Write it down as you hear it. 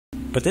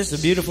But this is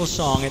a beautiful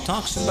song. It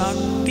talks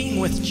about being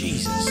with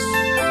Jesus.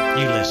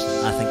 You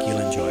listen. I think you'll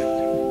enjoy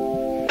it.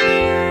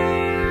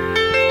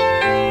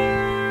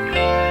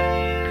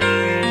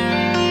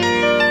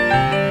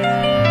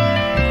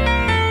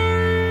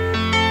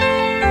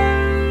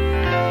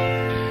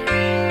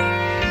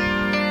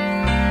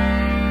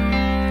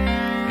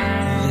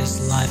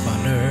 This life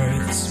on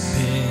earth's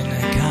been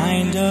a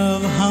kind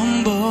of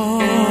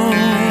humble.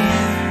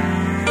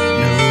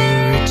 No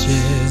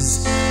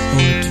riches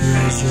or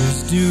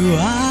treasures do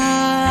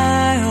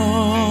I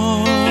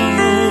own,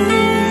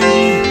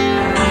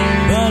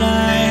 but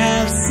I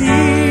have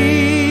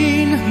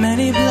seen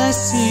many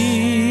blessings.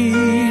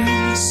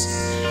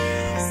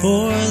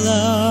 For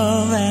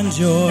love and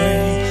joy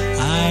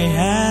I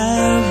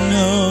have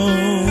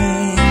known,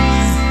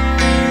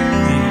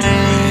 and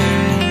when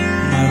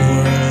my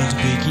world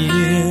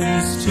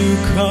begins to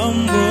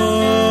crumble,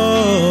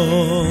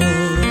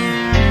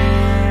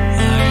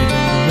 I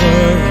don't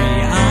worry,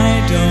 I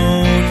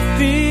don't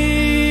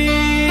fear,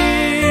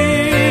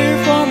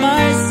 for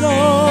my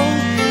soul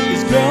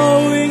is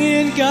growing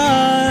in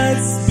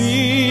God's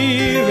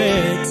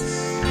Spirit,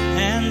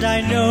 and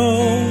I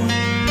know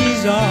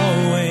He's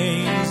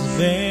always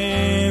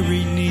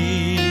very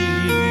near.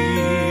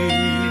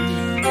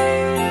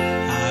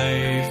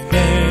 I've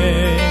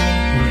been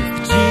with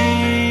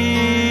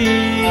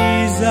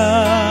Jesus.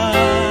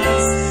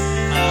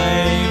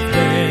 I've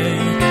been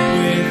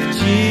with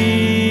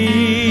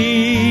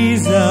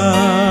Jesus.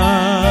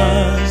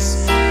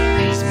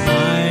 His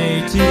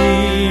mighty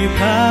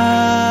power,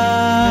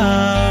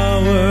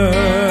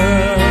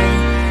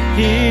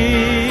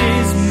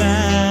 His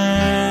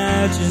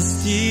majesty.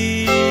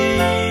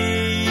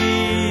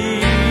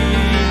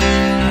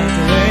 And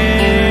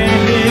when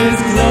His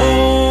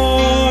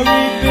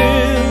glory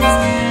fills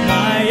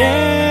my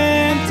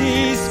empty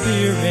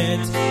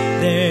spirit,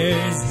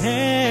 there's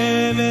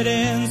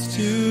evidence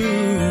to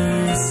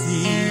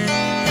see.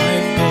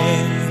 I've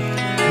been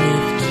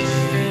with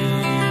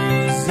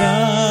Jesus,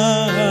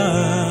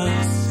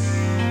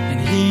 and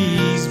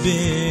He's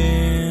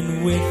been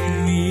with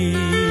me.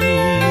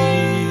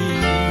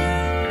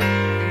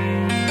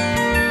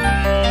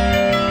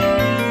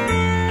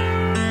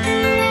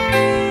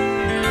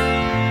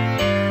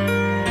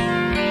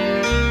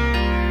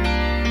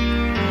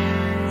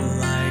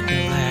 Like a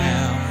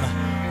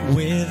lamb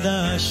with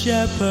a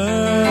shepherd,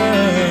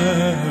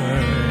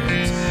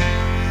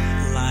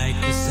 like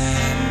the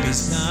sand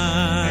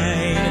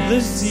beside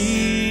the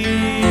sea.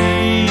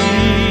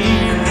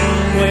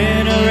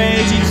 When a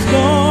raging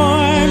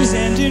storms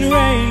end in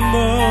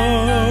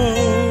rainbows,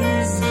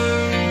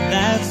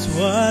 that's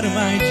what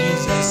my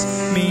Jesus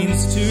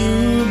means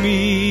to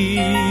me.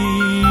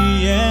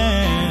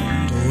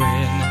 And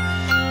when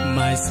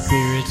my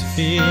spirit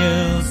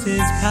feels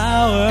His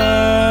power,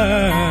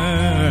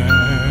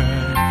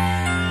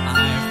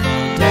 I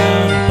fall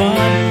down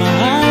upon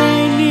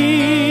my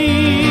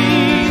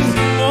knees.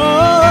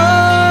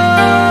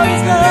 Oh,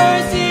 His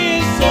mercy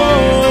is so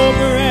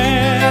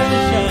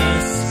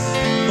precious,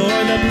 for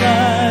the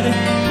blood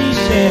He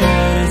shed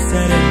has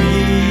set me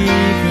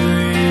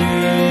free.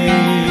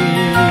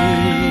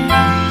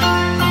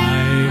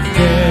 I've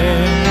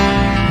been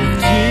with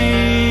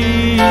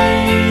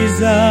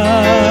Jesus.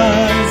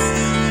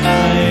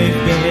 I've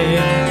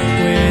been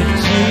with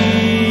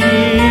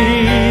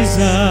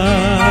Jesus.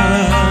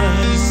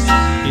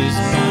 His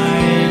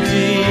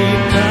mighty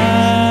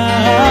power,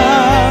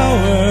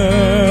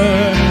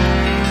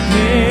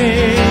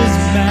 His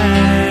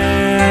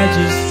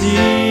majesty.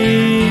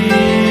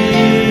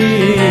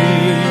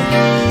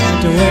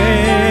 And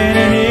when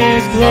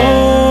His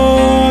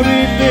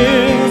glory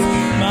fills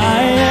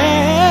my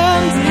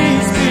empty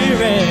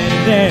spirit,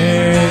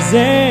 there's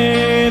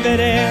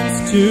evidence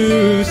to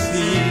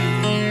see.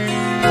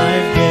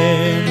 I've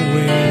been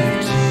with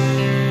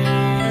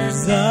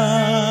Jesus,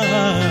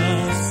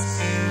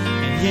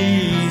 and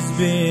He's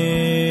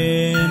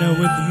been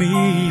with me.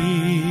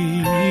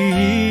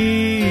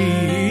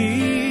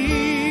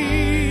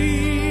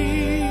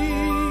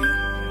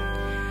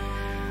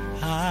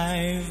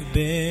 I've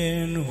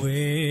been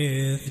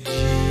with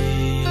Jesus,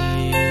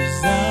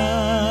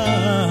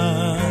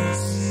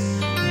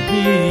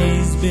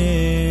 He's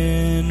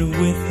been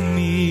with me.